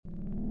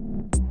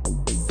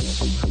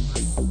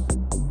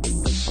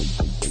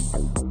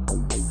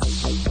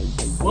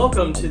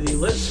Welcome to the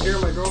Let's Scare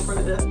My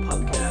Girlfriend to Death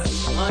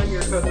podcast. I'm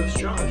your co-host,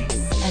 Josh.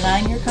 And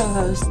I'm your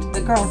co-host, the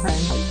girlfriend,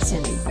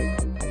 Cindy.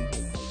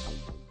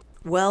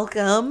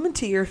 Welcome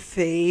to your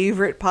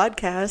favorite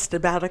podcast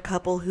about a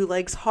couple who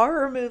likes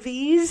horror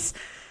movies.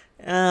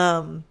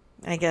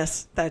 I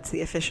guess that's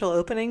the official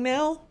opening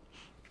now.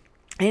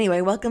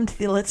 Anyway, welcome to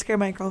the Let's Scare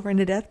My Girlfriend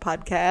to Death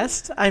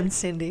podcast. I'm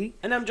Cindy.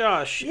 And I'm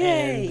Josh.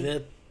 Yay. And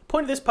the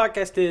point of this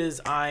podcast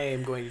is I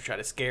am going to try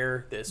to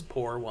scare this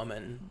poor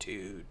woman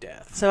to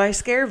death. So I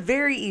scare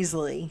very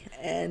easily,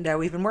 and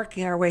we've been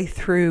working our way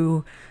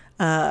through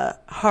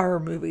horror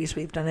movies.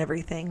 We've done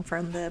everything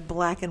from the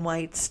black and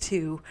whites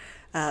to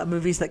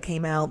movies that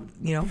came out,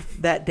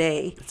 that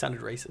day. It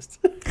sounded racist.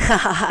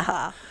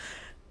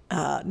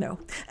 No.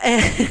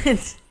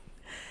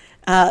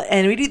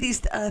 And we do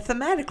these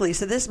thematically.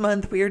 So this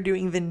month we are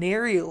doing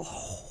venereal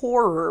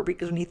horror,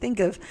 because when you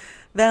think of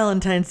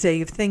Valentine's Day,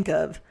 you think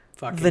of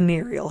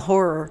venereal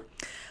horror.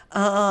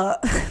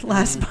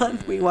 Last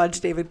month we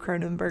watched David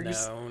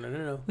Cronenberg's...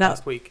 No.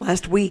 Last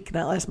week,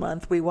 not last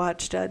month. We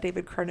watched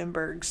David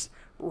Cronenberg's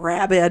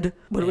Rabid.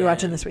 What are we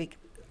watching this week?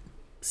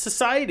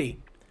 Society.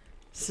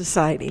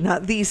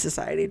 Not The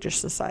Society,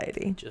 just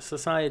Society. Just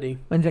Society.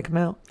 When did it come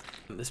out?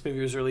 This movie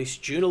was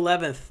released June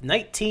 11th,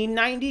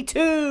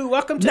 1992.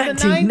 Welcome to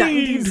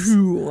 1992.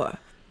 the 90s.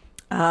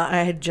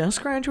 I had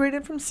just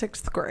graduated from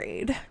 6th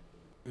grade.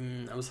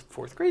 I was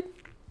 4th grade?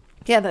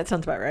 Yeah, that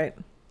sounds about right.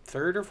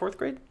 3rd or 4th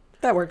grade?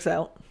 That works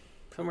out.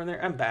 Somewhere in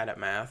there. I'm bad at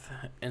math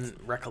and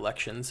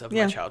recollections of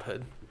my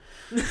childhood.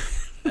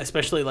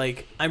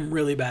 Especially, I'm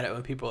really bad at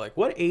when people are like,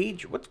 what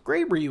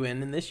grade were you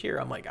in this year?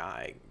 I'm like,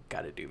 I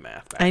got to do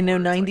math backwards. I know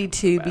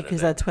 92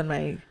 because that's when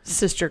my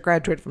sister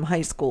graduated from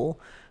high school,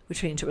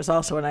 which means it was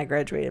also when I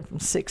graduated from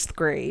 6th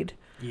grade.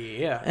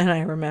 Yeah. And I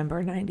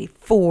remember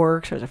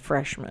 94 because I was a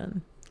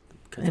freshman.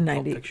 Because of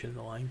Pulp Fiction,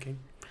 The Lion King.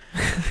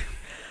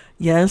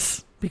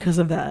 Yes, because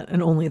of that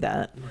and only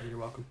that. Oh, you're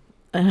welcome.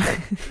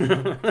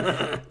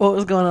 What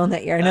was going on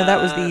that year? I know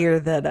that was the year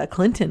that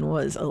Clinton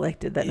was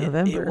elected that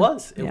November. It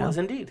was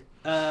indeed.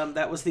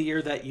 That was the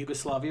year that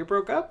Yugoslavia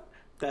broke up,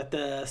 that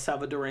the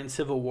Salvadoran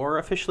Civil War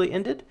officially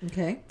ended.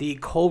 Okay. The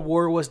Cold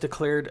War was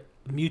declared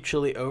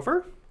mutually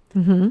over.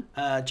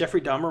 Mm-hmm.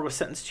 Jeffrey Dahmer was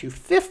sentenced to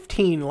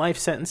 15 life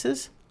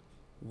sentences.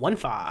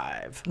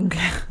 15.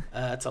 Okay.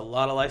 That's a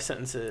lot of life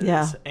sentences.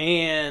 Yeah.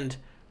 And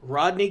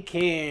Rodney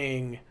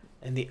King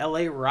and the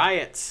LA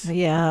riots.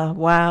 Yeah.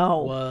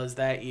 Wow. Was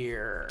that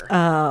year.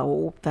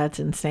 Oh, that's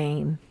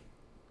insane.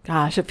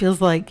 Gosh, it feels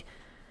like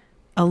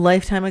a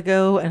lifetime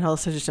ago and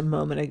also just a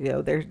moment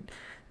ago.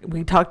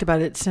 We talked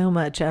about it so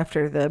much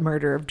after the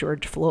murder of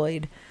George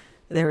Floyd.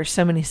 There were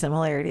so many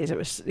similarities.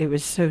 It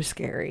was so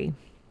scary.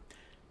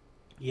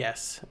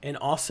 Yes. And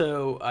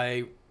also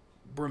I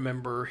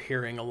remember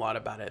hearing a lot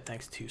about it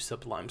thanks to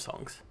Sublime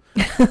songs.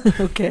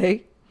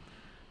 Okay.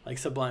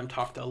 Sublime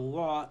talked a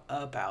lot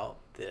about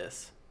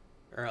this,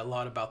 or a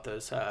lot about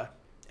those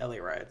LA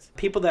riots.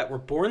 People that were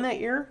born that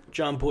year: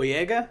 John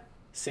Boyega,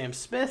 Sam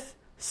Smith,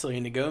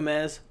 Selena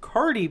Gomez,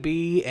 Cardi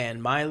B,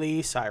 and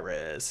Miley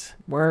Cyrus.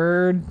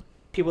 Word.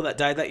 People that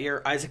died that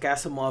year: Isaac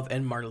Asimov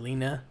and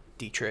Marlene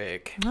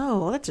Dietrich. Oh,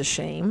 well, that's a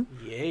shame.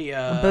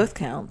 Yeah. On both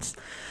counts.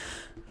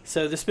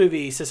 So this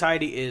movie,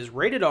 Society, is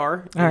rated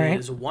R. It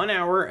is 1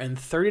 hour and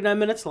 39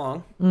 minutes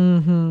long.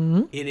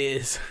 Mm-hmm. It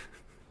is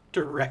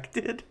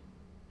directed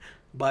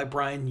by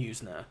Brian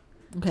Yuzna.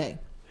 Okay.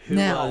 Who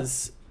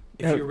was,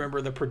 if you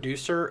remember, the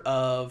producer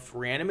of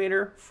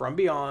Reanimator, From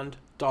Beyond,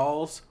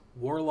 Dolls,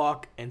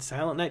 Warlock, and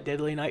Silent Night,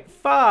 Deadly Night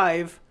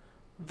 5,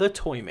 The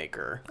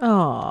Toymaker.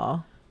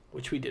 Aw.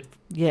 Which we did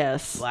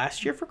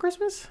last year for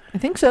Christmas? I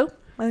think so.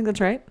 I think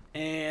that's right.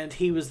 And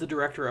he was the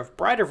director of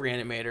Bride of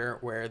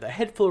Reanimator, where the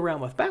head flew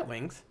around with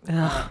Batwings.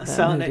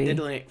 Silent Night,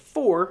 Deadly Night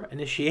 4,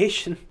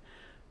 Initiation,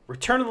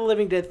 Return of the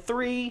Living Dead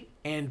 3,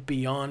 and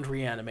Beyond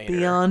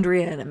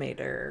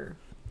Reanimator.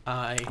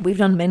 We've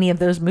done many of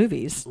those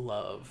movies.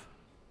 Love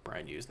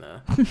Brian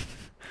Yuzna.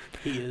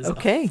 He is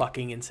a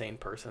fucking insane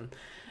person.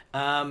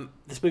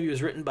 This movie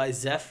was written by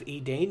Zeph E.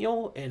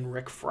 Daniel and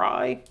Rick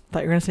Fry. Thought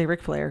you were going to say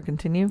Ric Flair.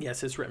 Continue.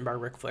 Yes, it's written by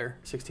Ric Flair,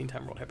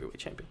 16-time world heavyweight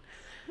champion.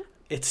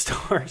 It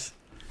stars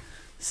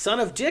son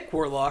of Dick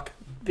Warlock,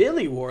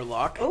 Billy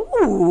Warlock.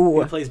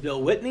 Ooh. Who plays Bill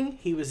Whitney.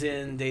 He was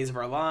in Days of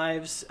Our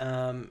Lives.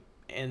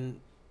 And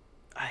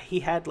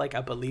he had,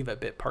 I believe, a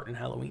bit part in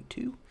Halloween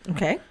 2.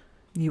 Okay.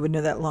 You would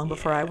know that long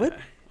before I would.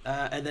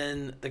 And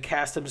then the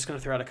cast, I'm just going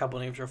to throw out a couple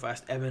names real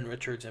fast. Evan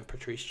Richards and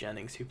Patrice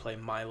Jennings, who play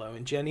Milo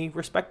and Jenny,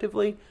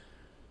 respectively.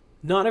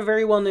 Not a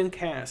very well-known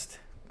cast.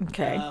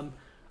 Okay.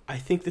 I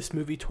think this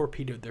movie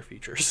torpedoed their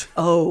futures.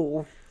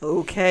 Oh,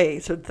 okay.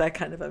 So it's that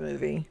kind of a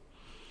movie.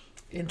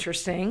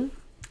 Interesting.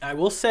 I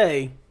will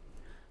say,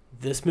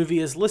 this movie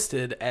is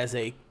listed as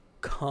a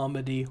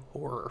comedy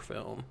horror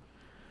film.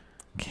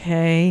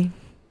 Okay.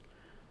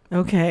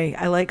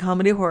 I like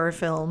comedy horror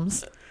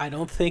films. I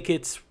don't think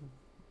it's...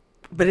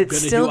 But it's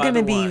still going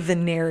to be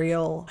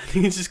venereal. I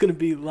think it's just going to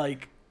be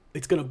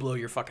it's going to blow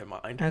your fucking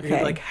mind. Okay.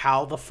 You're like,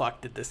 how the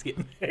fuck did this get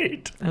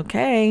made?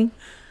 Okay.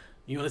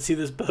 You want to see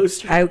this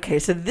poster? Okay,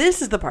 so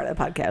this is the part of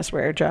the podcast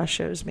where Josh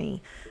shows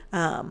me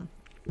an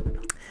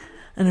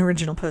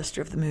original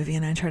poster of the movie,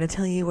 and I try to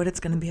tell you what it's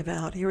going to be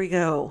about. Here we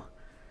go.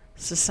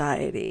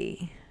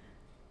 Society.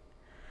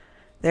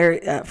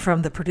 They're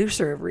from the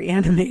producer of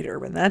Reanimator,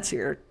 when that's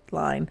your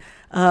line.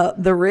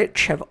 The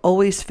rich have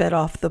always fed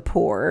off the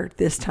poor.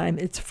 This time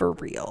it's for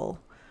real.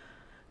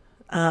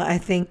 I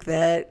think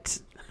that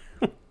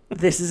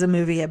this is a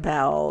movie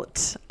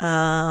about...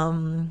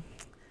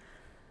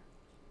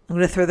 I'm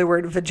going to throw the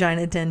word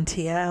vagina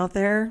dentia out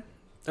there.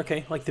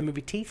 Okay, like the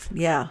movie Teeth?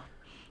 Yeah.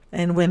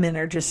 And women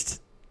are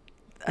just...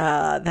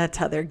 that's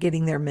how they're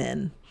getting their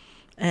men.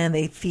 And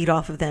they feed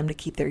off of them to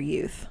keep their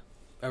youth.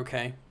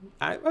 Okay.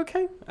 I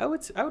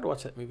would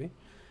watch that movie.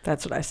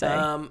 That's what I say.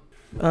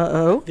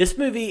 Uh-oh. This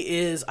movie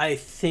is, I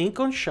think,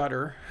 on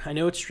Shudder. I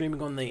know it's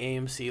streaming on the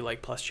AMC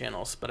like Plus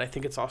channels, but I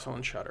think it's also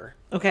on Shudder.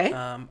 Okay.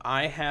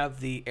 I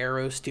have the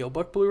Arrow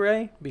Steelbook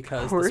Blu-ray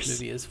because Of course. this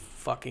movie is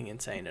fucking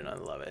insane and I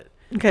love it.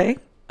 Okay.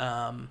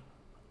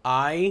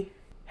 I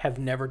have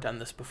never done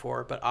this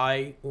before, but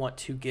I want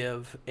to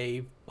give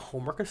a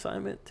homework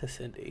assignment to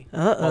Cindy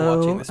while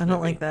watching Uh-oh. this I movie.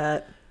 don't like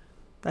that.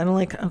 I don't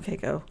like... Okay,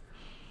 go.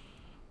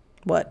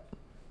 What?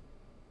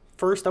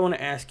 First, I want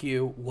to ask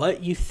you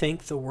what you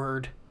think the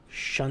word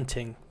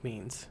shunting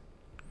means.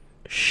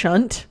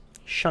 Shunt?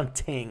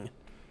 Shunting.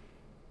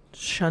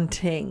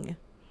 Shunting.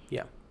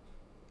 Yeah.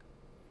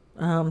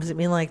 Does it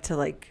mean like to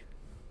like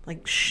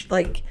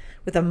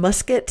with a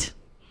musket?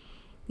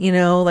 You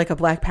know, like a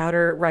black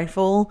powder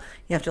rifle?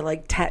 You have to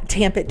like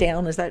tamp it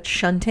down. Is that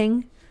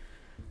shunting?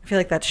 I feel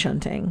like that's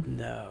shunting.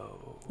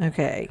 No.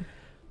 Okay.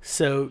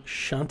 So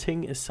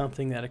shunting is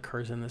something that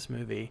occurs in this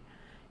movie,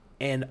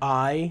 and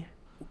I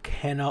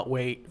cannot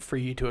wait for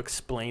you to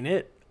explain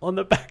it on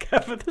the back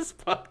half of this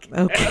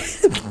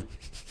podcast.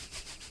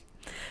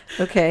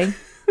 Okay. Okay.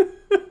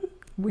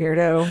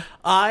 Weirdo.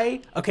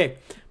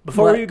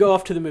 Before What? we go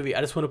off to the movie,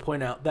 I just want to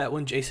point out that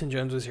when Jason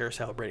Jones was here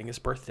celebrating his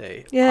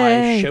birthday,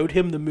 Yay. I showed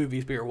him the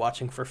movies we were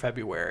watching for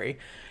February,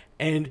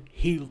 and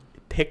he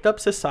picked up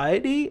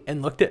Society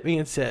and looked at me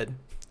and said,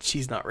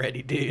 "She's not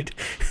ready, dude."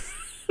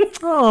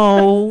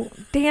 Oh,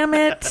 damn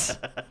it.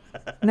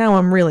 Now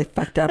I'm really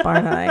fucked up,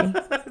 aren't I?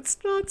 It's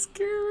not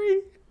scary.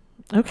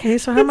 Okay,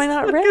 so how am I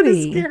not It's gonna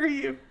ready? scare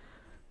you.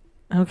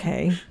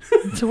 Okay.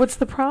 So what's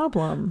the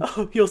problem?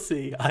 Oh, you'll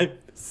see. I'm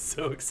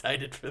so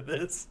excited for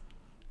this.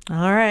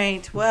 All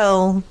right.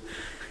 Well,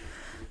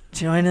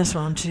 join us,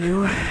 won't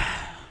you?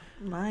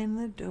 Mind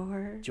the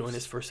door. Join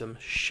us for some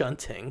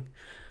shunting.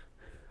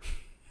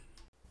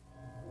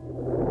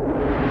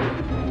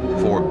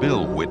 For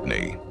Bill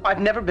Whitney, I've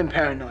never been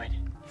paranoid.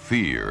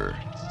 fear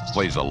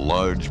plays a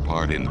large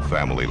part in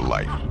family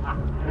life.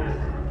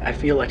 I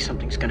feel like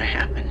something's gonna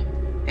happen.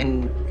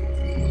 And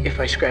if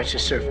I scratch the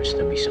surface,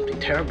 there'll be something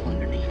terrible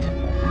underneath.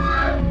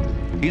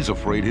 He's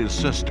afraid his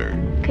sister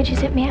Could you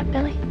zip me up,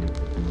 Billy?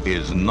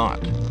 is not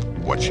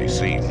what she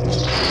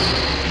seems.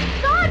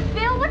 God,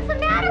 Bill, what's the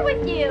matter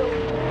with you?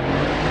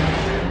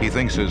 He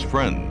thinks his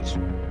friends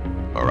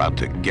are out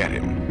to get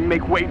him.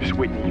 Make waves,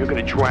 Whitney. You're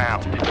gonna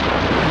drown.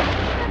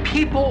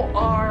 People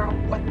are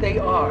what they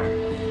are.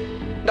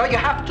 Now you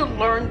have to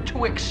learn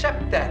to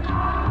accept that.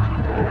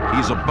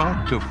 He's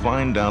about to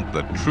find out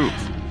the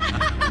truth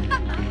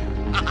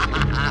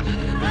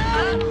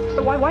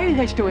Why are you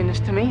guys doing this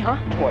to me, huh?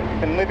 What,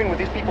 you've been living with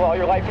these people all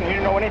your life and you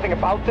didn't know anything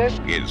about this?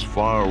 is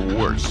far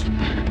worse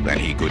than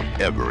he could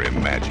ever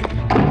imagine.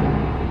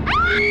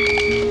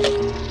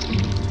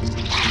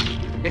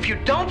 If you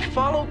don't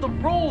follow the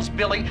rules,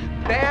 Billy,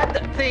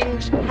 bad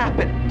things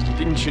happen.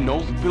 Didn't you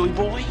know, Billy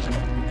Boy?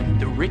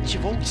 The rich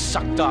have always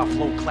sucked off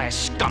low-class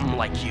scum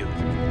like you.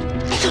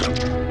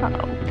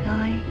 Uh-oh,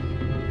 Billy.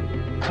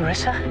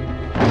 Clarissa?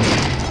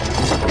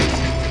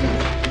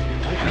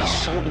 Don't be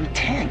so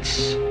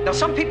intense. Now,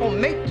 some people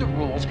make the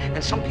rules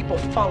and some people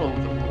follow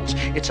the rules.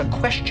 It's a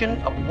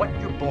question of what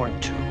you're born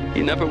to.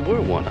 You never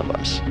were one of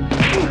us.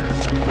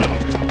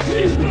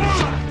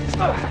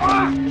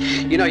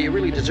 You know, you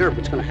really deserve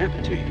what's going to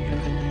happen to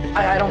you.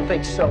 I don't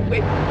think so.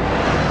 Wait.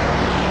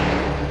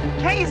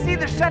 Can't you see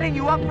they're setting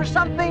you up for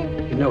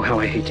something? You know how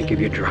I hate to give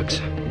you drugs.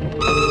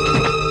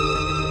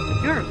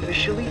 You're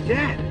officially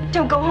dead.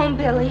 Don't go home,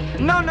 Billy.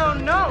 No.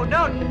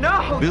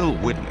 Bill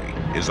Whitney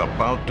is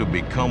about to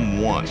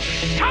become one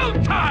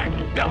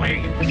Showtime,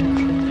 Billy!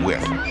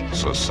 with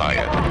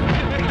society.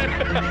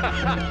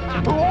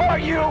 Who are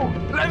you?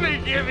 Let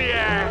me give you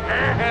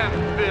a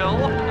hand, Bill.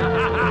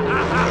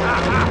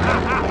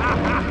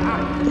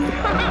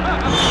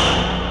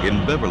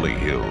 In Beverly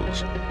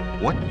Hills,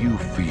 what you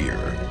fear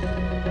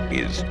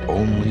is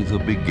only the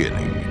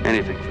beginning.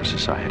 Anything for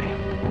society.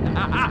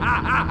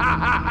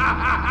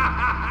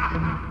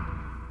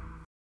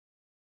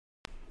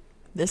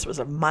 This was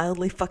a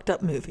mildly fucked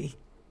up movie.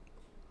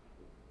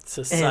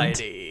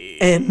 Society.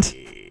 And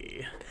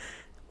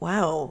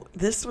wow,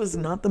 this was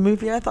not the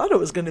movie I thought it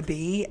was going to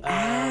be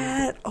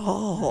at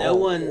all. No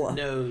one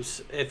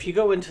knows. If you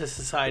go into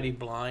Society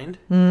blind,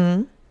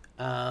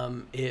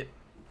 it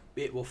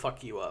will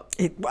fuck you up.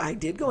 I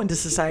did go into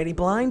Society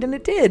blind, and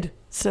it did.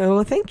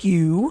 So thank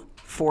you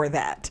for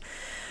that.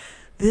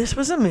 This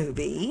was a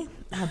movie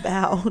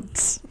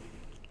about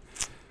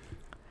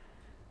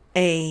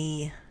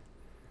a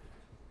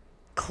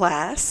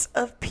class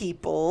of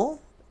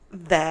people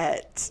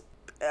that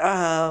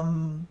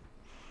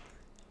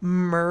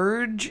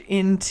merge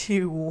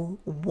into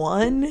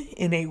one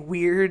in a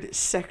weird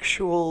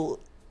sexual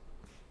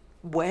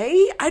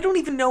way. I don't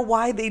even know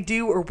why they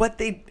do or what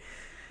they...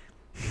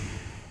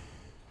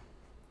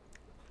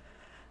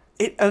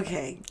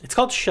 Okay. It's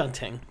called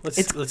shunting. Let's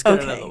get it out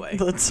of the way.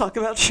 Let's talk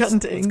about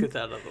shunting. Let's get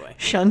that out of the way.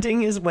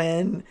 Shunting is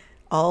when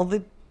all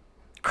the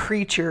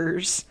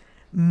creatures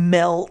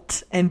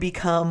melt and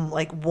become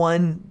like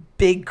one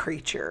big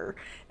creature,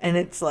 and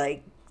it's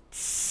like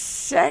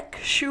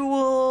sexual,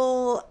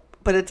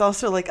 but it's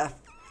also like a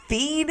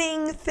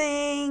feeding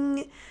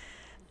thing.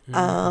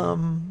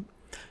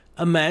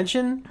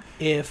 Imagine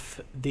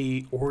if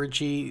the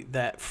orgy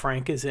that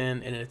Frank is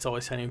in It's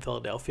Always Sunny in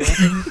Philadelphia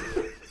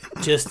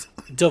just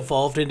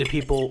devolved into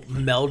people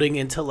melding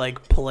into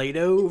like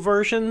Play-Doh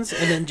versions,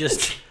 and then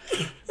just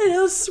and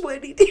how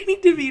sweaty Danny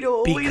DeVito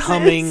always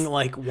becoming is.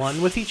 like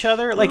one with each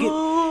other. Like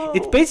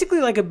it's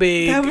basically like a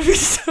big... That would be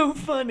so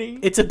funny.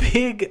 It's a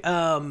big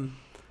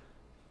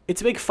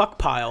fuck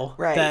pile.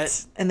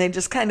 Right. And they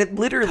just kind of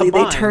literally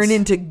they turn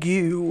into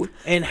goo.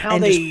 And how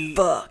they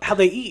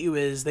eat you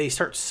is they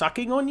start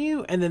sucking on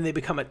you, and then they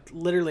become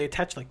literally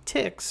attached like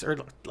ticks or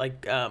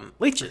like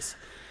leeches.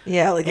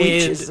 Yeah, like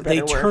leeches is a better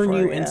they word turn for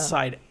you it,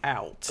 inside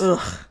out.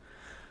 Ugh.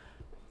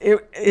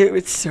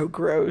 It's so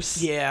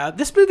gross. Yeah,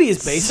 this movie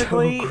is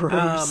basically so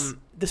gross.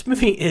 This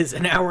movie is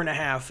an hour and a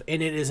half,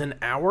 and it is an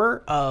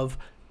hour of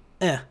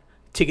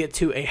to get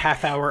to a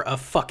half hour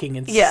of fucking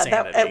insanity.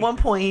 Yeah, at one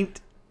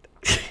point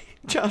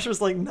Josh was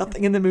like,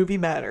 nothing in the movie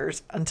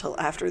matters until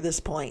after this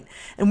point.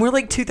 And we're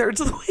like 2/3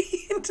 of the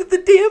way into the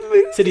damn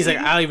movie. So he's like,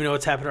 I don't even know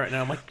what's happening right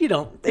now. I'm like, you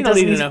don't need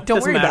to know.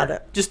 Don't worry about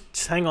it.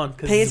 Just hang on.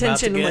 Pay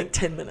attention in like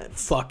 10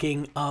 minutes.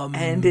 Fucking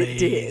amazing. And it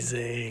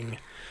did.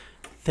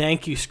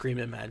 Thank you,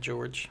 Screaming Mad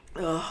George.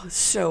 Oh,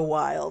 so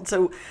wild.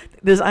 So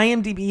does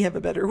IMDb have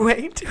a better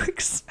way to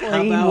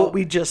explain what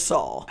we just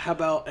saw? How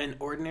about an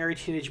ordinary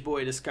teenage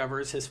boy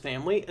discovers his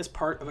family as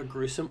part of a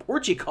gruesome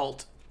orgy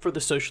cult for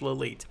the social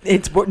elite?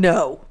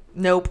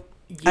 Nope.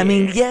 Yeah. I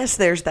mean, yes,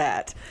 there's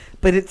that,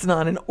 but it's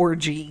not an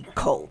orgy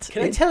cult.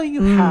 Can I tell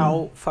you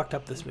how fucked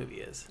up this movie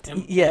is?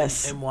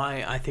 Yes. And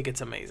why I think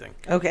it's amazing.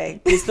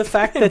 Okay. Is the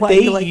fact that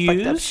they use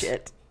fucked up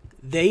shit.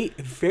 They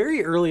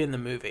very early in the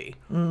movie,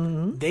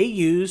 they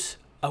use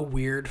a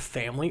weird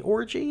family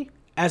orgy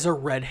as a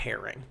red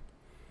herring.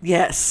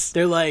 Yes.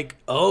 They're like,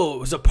 oh, it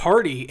was a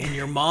party and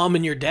your mom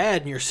and your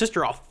dad and your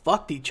sister all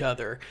fucked each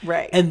other.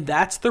 Right. And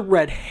that's the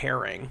red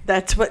herring.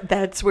 That's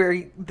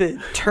where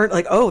the turn,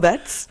 like, oh,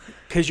 that's...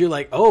 Because you're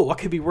like, oh, what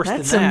could be worse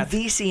than that? That's some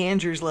VC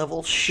Andrews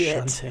level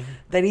shit Shunting.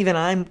 that even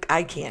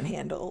I can't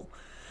handle.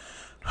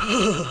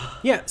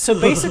 Yeah,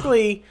 so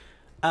basically,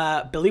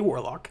 Billy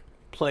Warlock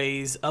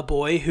plays a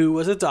boy who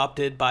was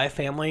adopted by a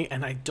family,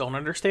 and I don't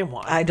understand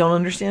why. I don't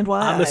understand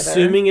why I'm either.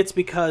 assuming it's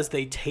because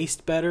they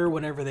taste better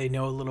whenever they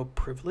know a little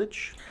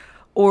privilege.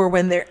 Or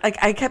when they're, like,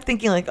 I kept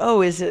thinking, like,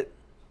 oh, is it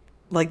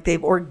like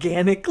they've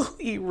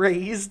organically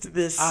raised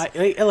this?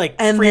 Like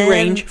free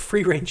range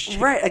chicken.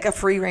 Right, like a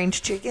free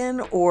range chicken?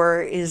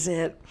 Or is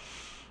it...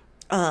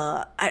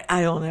 I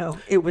don't know.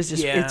 It was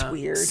just, it's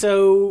weird.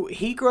 So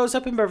he grows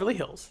up in Beverly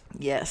Hills.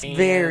 Yes,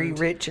 very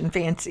rich and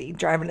fancy,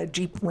 driving a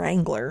Jeep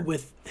Wrangler.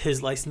 With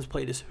his license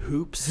plate is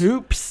Hoops.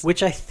 Hoops.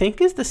 Which I think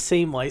is the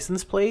same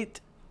license plate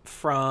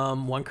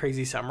from One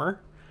Crazy Summer.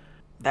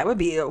 That would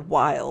be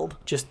wild.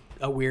 Just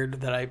a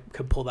weird that I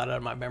could pull that out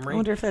of my memory. I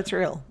wonder if that's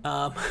real.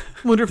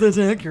 Wonder if that's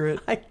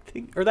accurate. I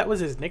think, or that was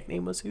his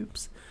nickname was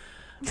Hoops.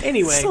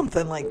 Anyway.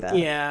 Something like that.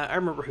 Yeah, I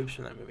remember Hoops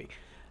from that movie.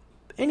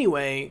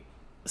 Anyway,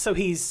 so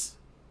he's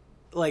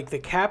like the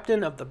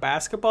captain of the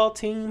basketball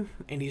team,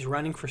 and he's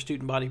running for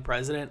student body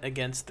president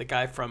against the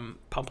guy from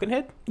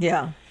Pumpkinhead.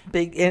 Yeah,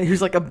 big, and who's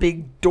like a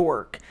big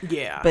dork.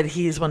 Yeah, but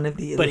he's one of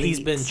the elites. But he's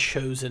been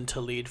chosen to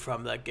lead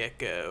from the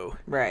get-go,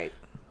 right?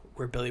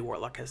 Where Billy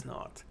Warlock has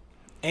not.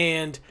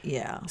 And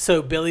yeah,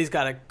 so Billy's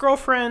got a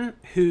girlfriend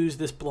who's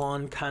this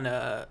blonde kind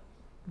of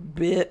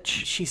bitch.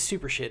 She's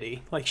super shitty.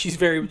 Like she's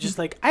very just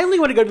like, I only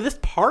want to go to this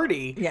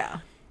party.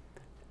 Yeah.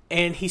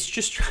 And he's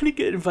just trying to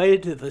get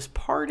invited to this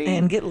party.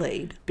 And get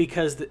laid.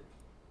 Because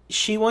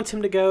she wants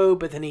him to go,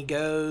 but then he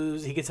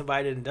gets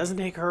invited and doesn't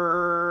take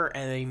her.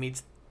 And then he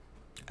meets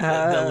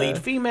the lead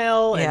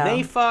female, and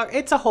they fuck.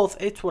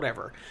 It's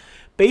whatever.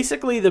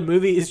 Basically, the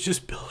movie is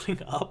just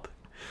building up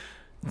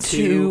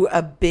to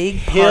a big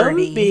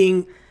party. Him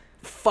being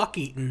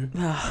fuck-eaten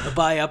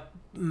by a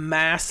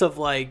mass of,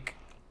 like,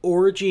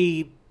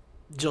 orgy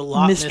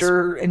gelatinous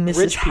Mr. and Mrs.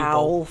 rich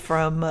Howell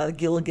from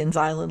Gilligan's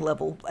Island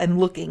level and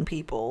looking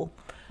people.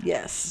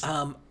 Yes.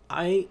 I'm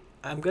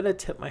gonna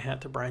tip my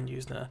hat to Brian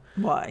Usna.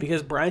 Why?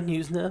 Because Brian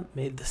Usna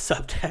made the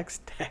subtext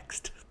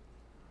text.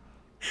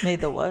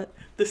 Made the what?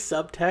 The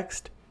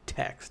subtext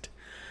text.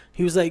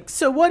 He was like,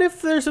 so what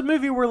if there's a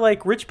movie where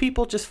like rich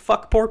people just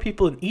fuck poor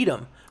people and eat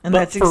them? And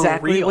that's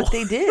exactly what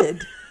they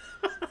did.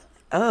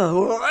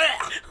 oh,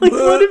 Like,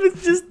 what if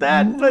it's just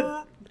that,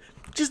 but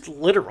just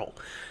literal?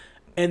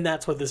 And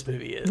that's what this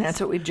movie is. That's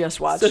what we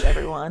just watched,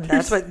 everyone.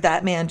 That's what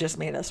that man just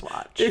made us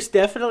watch. There's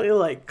definitely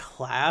like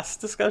class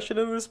discussion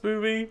in this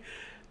movie.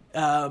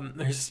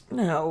 There's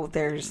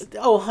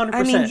 100%.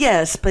 I mean,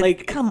 yes, but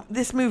like,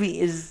 this movie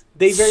is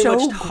they very so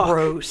much talk,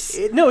 gross.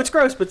 No, it's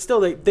gross, but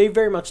still, they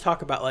very much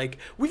talk about like,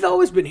 we've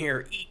always been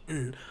here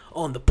eating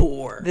on the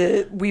poor.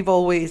 We've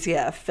always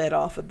fed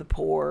off of the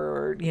poor,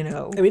 or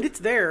I mean, it's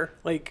there.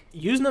 Like,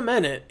 using a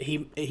minute,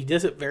 he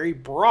does it very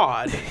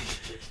broad.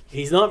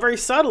 He's not very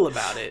subtle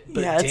about it.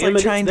 But it's like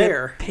trying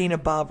to paint a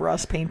Bob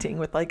Ross painting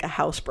with like a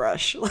house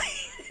brush.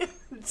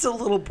 It's a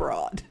little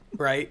broad,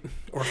 right?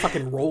 Or a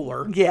fucking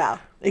roller. Yeah,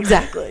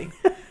 exactly.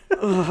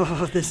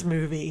 Oh, this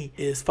movie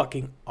is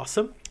fucking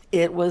awesome.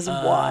 It was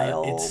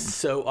wild. It's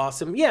so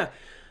awesome. Yeah.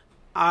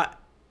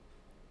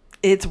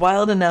 It's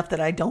wild enough that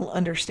I don't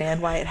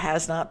understand why it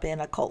has not been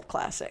a cult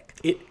classic.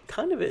 It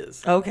kind of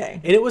is.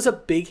 Okay. And it was a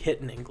big hit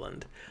in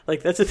England.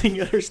 Like, that's the thing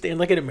you understand.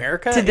 Like, in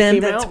America, to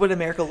them, that's what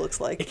America looks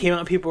like. It came out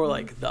and people were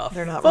like,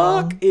 They're not fuck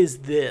wrong. is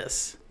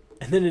this?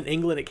 And then in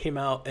England, it came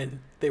out and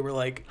they were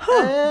like,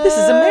 this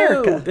is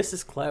America. This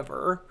is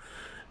clever.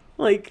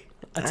 Like,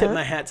 I tip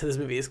my hat to this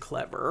movie is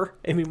clever.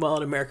 And meanwhile,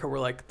 in America, we're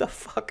like, the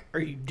fuck are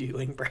you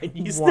doing, Brian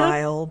Houston?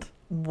 Wild.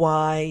 The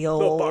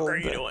fuck are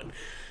you doing?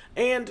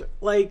 And,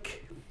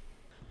 like,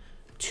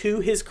 to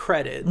his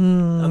credit,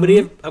 I'm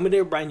gonna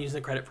give Brian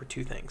Houston credit for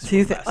two things.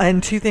 Two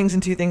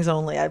things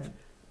only.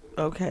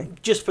 Okay.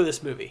 Just for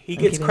this movie. He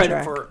gets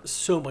credit for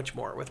so much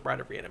more with Bride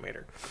of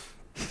Reanimator.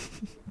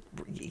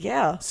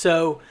 Yeah.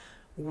 So,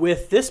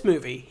 with this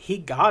movie, he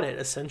got it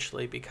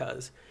essentially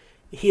because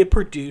he had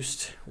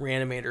produced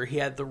Reanimator. He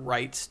had the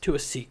rights to a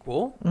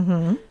sequel.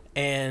 Mm-hmm.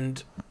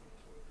 And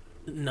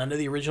none of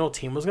the original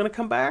team was going to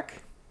come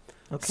back.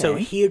 Okay. So,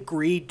 he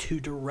agreed to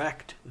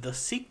direct the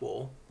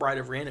sequel, Bride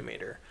of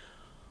Reanimator.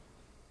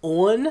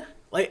 And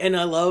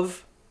I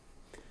love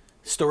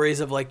stories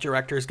of like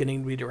directors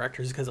getting to be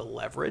directors because of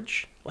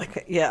leverage.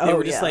 Like, they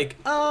were just like,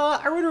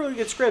 I wrote a really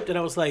good script, and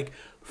I was like,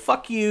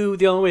 fuck you.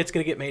 The only way it's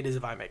gonna get made is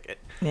if I make it.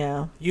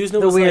 Yeah.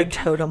 Using the weird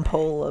totem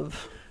pole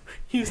of.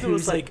 Houston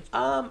was like,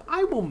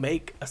 I will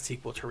make a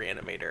sequel to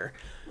Reanimator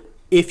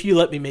if you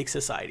let me make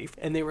Society.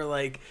 And they were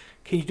like,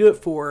 can you do it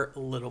for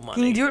little money?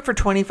 Can you do it for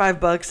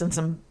 $25 and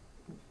some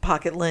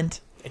pocket lint?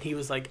 And he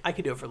was like, I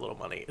can do it for little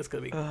money. It's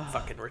going to be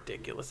fucking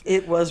ridiculous.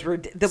 It was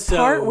ridiculous. The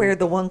part where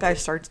the one guy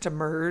starts to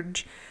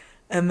merge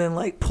and then,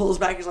 like, pulls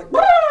back, he's like,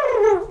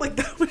 like,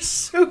 that was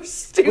so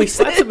stupid. We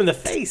slapped him in the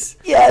face.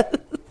 Yes.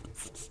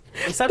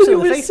 We slapped him in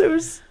the face. It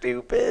was so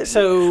stupid.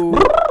 So,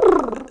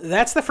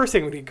 that's the first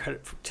thing we need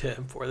credit to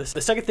him for. The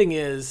second thing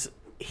is,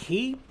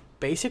 he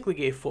basically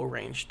gave full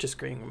range to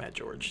Screaming Mad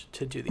George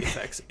to do the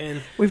effects.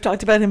 And we've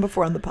talked about him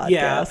before on the podcast.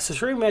 Yeah, so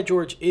Screaming Mad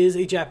George is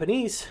a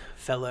Japanese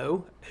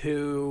fellow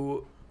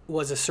who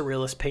was a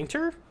surrealist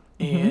painter,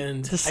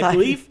 and I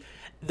believe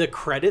the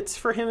credits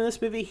for him in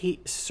this movie,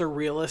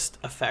 surrealist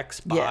effects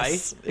by.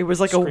 Yes, it was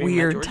like Screaming a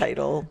weird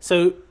title.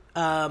 So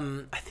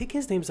I think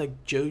his name's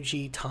like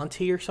Joji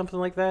Tanti or something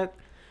like that,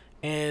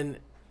 and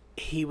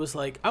he was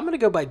like, I'm gonna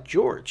go by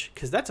George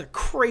because that's a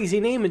crazy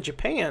name in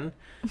Japan.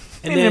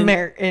 And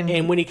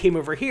and when he came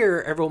over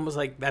here, everyone was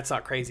like, that's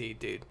not crazy,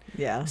 dude.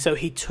 Yeah. So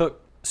he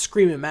took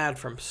Screamin' Mad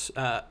from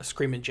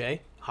Screamin'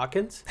 Jay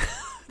Hawkins.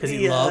 Because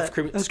he loved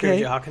Screamin'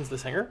 Jay Hawkins, the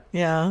singer.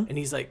 Yeah. And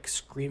he's like,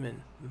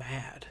 Screamin'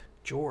 Mad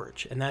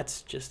George. And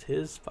that's just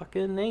his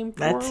fucking name for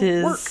that's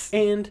his work.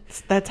 And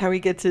that's how he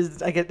gets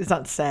his, it's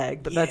not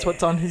SAG, but that's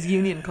what's on his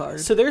union card.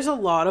 So there's a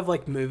lot of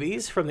like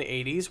movies from the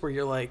 80s where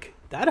you're like,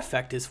 that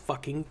effect is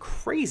fucking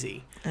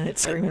crazy. And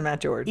it's Screamin'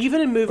 Mad George.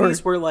 Even in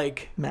movies where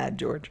like... Mad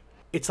George.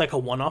 It's like a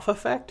one-off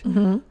effect.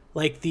 Mm-hmm.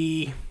 Like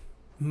the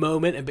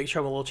moment in Big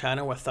Trouble in Little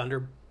China where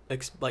Thunder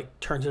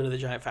turns into the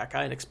giant fat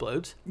guy and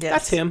explodes. Yes.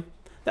 That's him.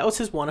 That was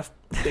his one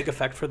big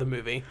effect for the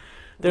movie.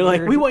 They're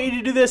like, we want you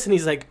to do this. And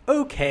he's like,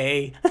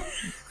 okay.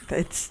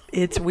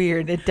 It's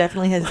weird. It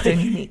definitely has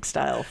its unique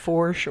style,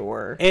 for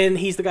sure. And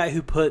he's the guy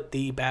who put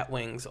the bat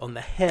wings on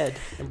the head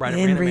in Bride of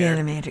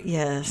Reanimator.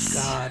 Yes.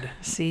 God.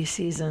 See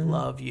season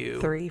love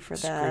you. 3 for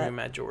that. Screaming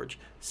Mad George.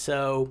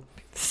 So.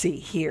 See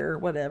here,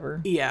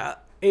 whatever. Yeah.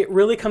 It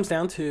really comes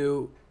down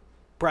to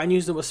Brian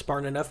Houston was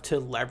smart enough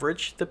to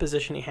leverage the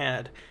position he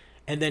had.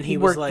 And then he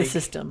was worked like, the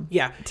system,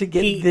 yeah, to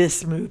get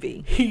this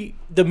movie.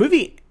 The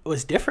movie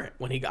was different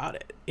when he got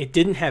it. It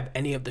didn't have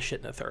any of the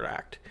shit in the third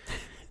act.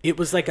 It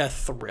was like a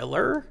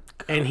thriller,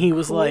 and he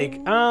was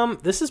like,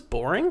 "This is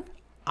boring.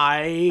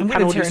 I kind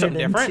of want to do something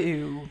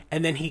different."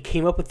 And then he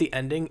came up with the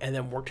ending, and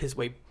then worked his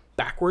way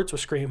backwards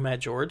with Screaming Mad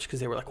George because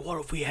they were like, "What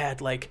if we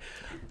had like?"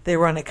 They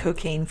were on a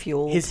cocaine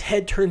fuel. His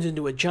head turns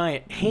into a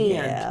giant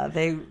hand.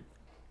 Yeah,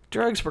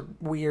 drugs were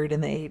weird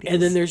in the 80s.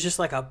 And then there's just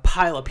like a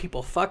pile of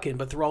people fucking,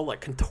 but they're all like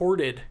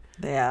contorted.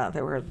 Yeah,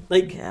 they were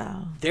like,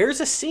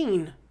 there's a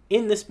scene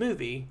in this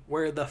movie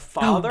where the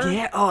father,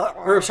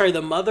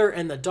 the mother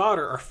and the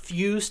daughter are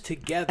fused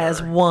together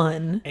as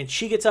one, and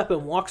she gets up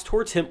and walks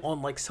towards him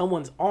on like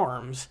someone's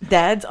arms,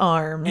 dad's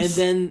arms, and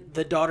then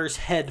the daughter's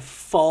head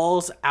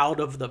falls out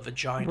of the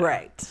vagina,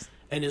 right,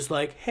 and is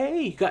like,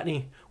 "Hey, you got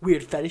any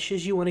weird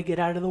fetishes you want to get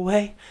out of the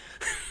way?"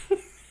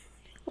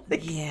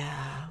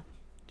 Yeah.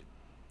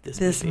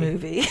 This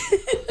movie.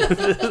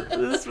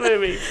 This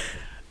movie.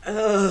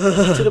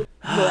 To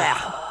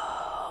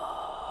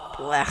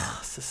the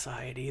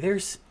society.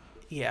 There's,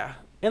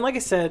 and like I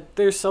said,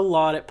 there's a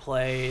lot at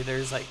play.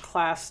 There's like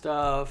class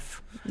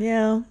stuff.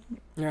 Yeah.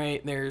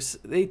 Right.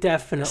 They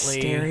definitely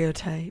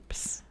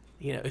stereotypes.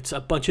 You know, it's a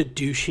bunch of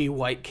douchey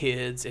white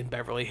kids in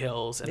Beverly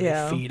Hills, and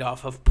Yeah. they feed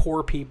off of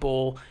poor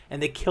people,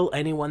 and they kill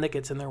anyone that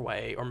gets in their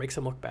way or makes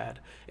them look bad.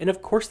 And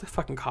of course, the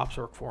fucking cops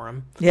work for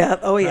them. Yeah.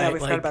 Oh yeah, Right? we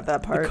forgot Like, about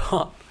that part.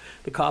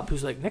 The cop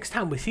who's like, next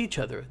time we see each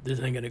other, this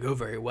ain't gonna go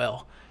very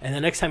well. And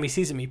the next time he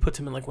sees him, he puts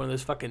him in like one of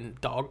those fucking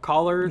dog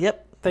collar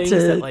things to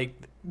that like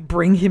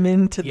bring him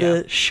into Yeah.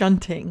 the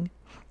shunting.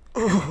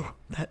 Oh,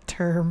 that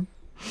term.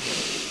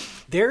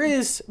 there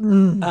is.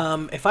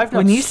 If I've not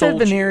When you said sold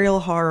venereal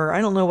horror, I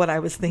don't know what I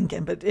was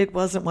thinking, but it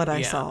wasn't what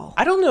I saw.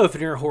 I don't know if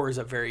venereal horror is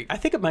I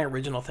think of my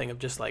original thing of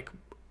just like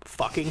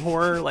fucking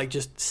horror, like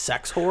just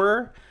sex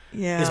horror,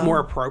 is more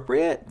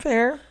appropriate.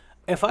 Fair.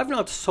 If I've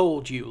not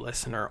sold you,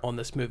 listener, on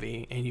this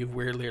movie, and you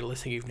weirdly are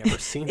listening, you've never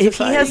seen If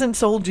Society, he hasn't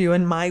sold you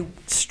and my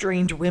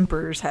strange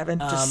whimpers haven't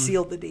just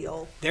sealed the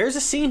deal. there's a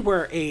scene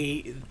where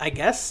I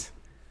guess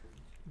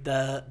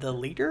the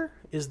leader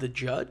is the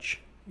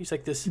judge. He's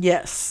like this.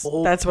 Yes,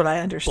 old, that's what I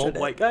understood. Old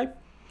white guy.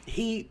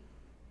 He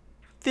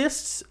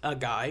fists a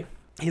guy.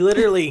 He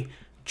literally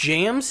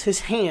jams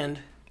his hand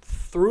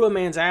through a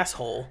man's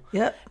asshole.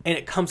 Yep. And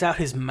it comes out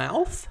his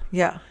mouth.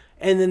 Yeah.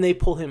 And then they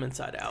pull him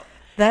inside out.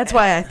 That's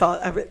why I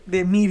thought of it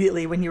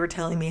immediately when you were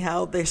telling me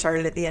how they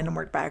started at the end and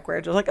worked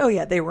backwards. I was like, oh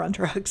yeah, they were on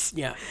drugs.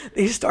 Yeah.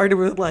 They started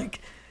with like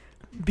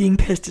being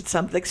pissed at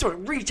something, like, sort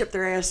of reach up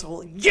their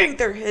asshole, and yank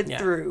their head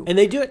through. And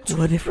they do it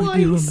What if twice.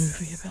 we do a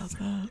movie about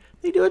that?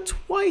 They do it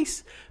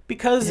twice.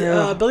 Because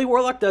Yeah. Billy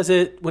Warlock does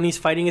it when he's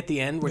fighting at the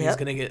end, when he's Yep.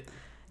 going to get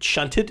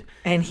shunted.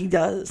 And he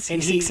does.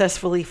 And he he-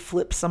 successfully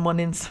flips someone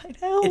inside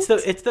out. It's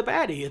the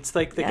baddie. It's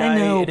like the Yeah, guy I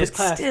know, in his but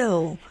class.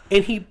 still.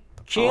 And he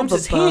jams All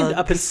his the hand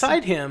up bugs.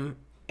 inside him,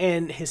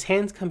 and his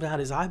hands come out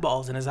his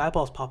eyeballs, and his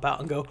eyeballs pop out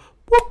and go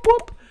whoop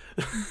whoop.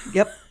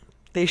 Yep.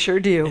 They sure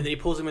do. And then he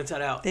pulls him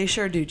inside out. They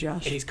sure do,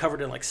 Josh. And he's covered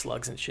in like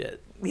slugs and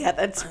shit. Yeah,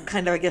 that's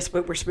kind of, I guess,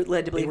 what we're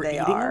led to believe they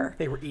eating are. Him?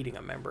 They were eating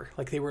him, remember?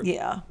 Like they were.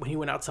 Yeah. When he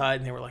went outside,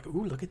 and they were like,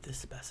 "Ooh, look at this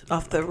specimen."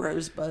 Off the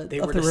rosebud.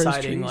 They off were the rose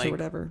deciding trees like or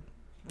whatever.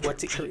 what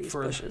to eat Trees,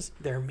 for bushes.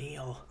 their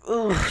meal.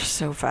 Ugh,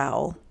 so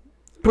foul.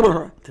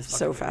 This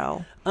So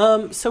fucking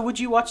foul. So would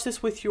you watch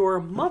this with your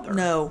mother?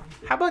 No.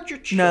 How about your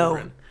No.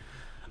 children?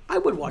 I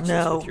would watch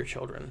No. this with your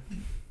children.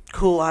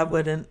 Cool, I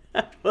wouldn't.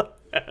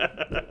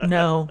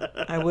 No,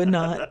 I would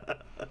not.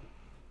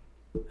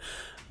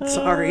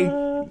 Sorry.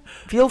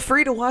 Feel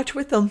free to watch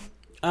with them.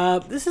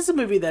 This is a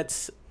movie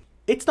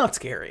it's not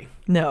scary.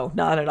 No,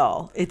 not at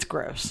all. It's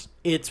gross.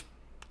 It's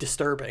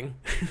disturbing.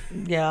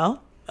 Yeah.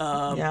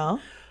 Yeah.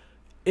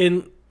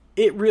 And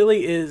it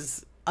really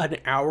is an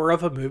hour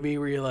of a movie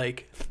where you're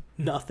like,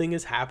 nothing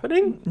is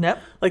happening. Nope.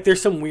 Like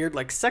there's some weird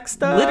like sex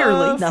stuff.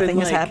 Literally nothing and,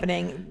 is like,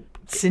 happening.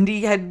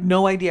 Cindy had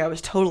no idea. I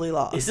was totally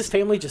lost. Is this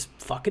family just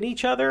fucking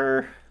each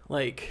other?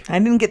 Like, I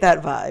didn't get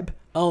that vibe.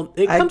 oh,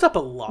 it comes up a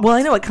lot. Well,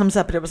 I know it comes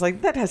up, but it was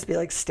like, that has to be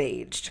like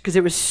staged because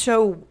it was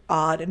so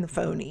odd and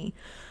phony.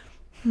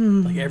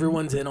 Like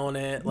everyone's in on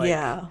it. Like,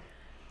 Yeah.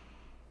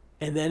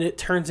 And then it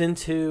turns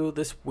into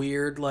this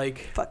weird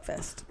like Fuck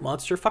fest.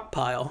 monster fuck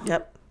pile.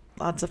 Yep.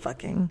 Lots of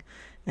fucking.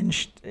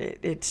 And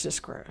it's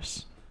just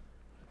gross.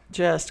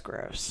 Just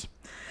gross.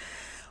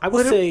 I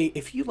would say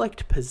if you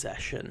liked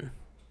Possession,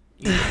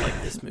 you would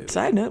like this movie.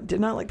 Side note, did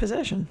not like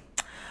Possession.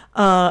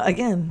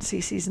 Again,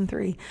 see season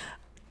 3.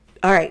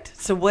 All right.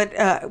 So what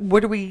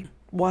are we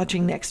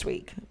watching next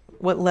week?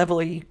 What level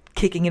are you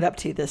kicking it up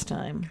to this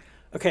time?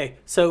 Okay,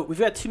 so we've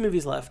got 2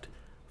 movies left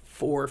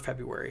for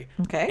February.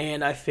 Okay.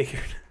 And I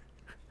figured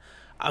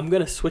I'm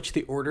going to switch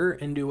the order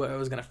and do what I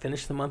was going to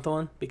finish the month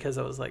on because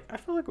I was like, I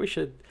feel like we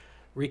should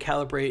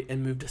recalibrate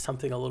and move to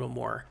something a little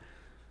more,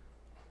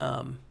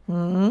 I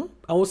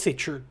won't say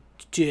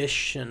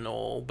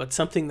traditional, but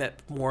something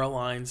that more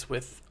aligns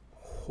with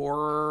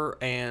horror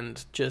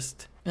and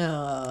just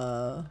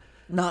Not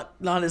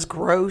as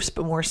gross,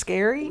 but more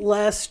scary.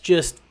 less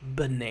just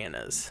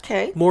bananas.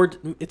 Okay.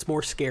 It's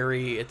more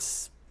scary.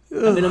 I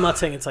mean, I'm not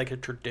saying it's like a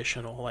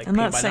traditional like. I'm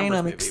not paint by saying numbers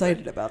I'm movie,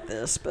 excited about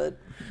this, but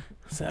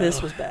So,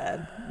 this was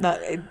bad.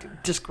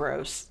 Just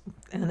gross.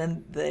 And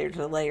then there's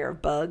a layer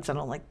of bugs. I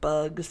don't like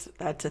bugs.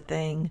 That's a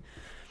thing.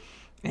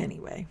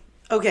 Anyway.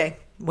 Okay.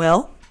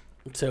 Well,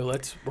 So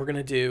we're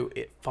gonna do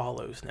It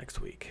Follows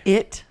next week.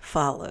 It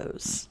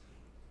Follows.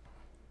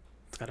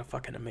 It's got a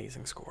fucking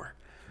amazing score.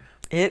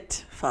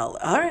 It Follows.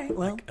 All right.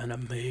 Well, An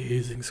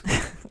amazing score.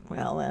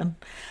 well then.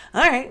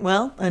 All right.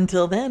 Well,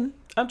 until then,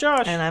 I'm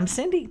Josh, and I'm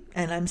Cindy,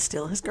 and I'm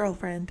still his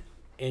girlfriend.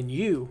 and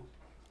you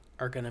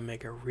are going to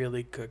make a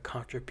really good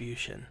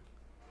contribution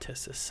to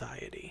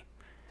society.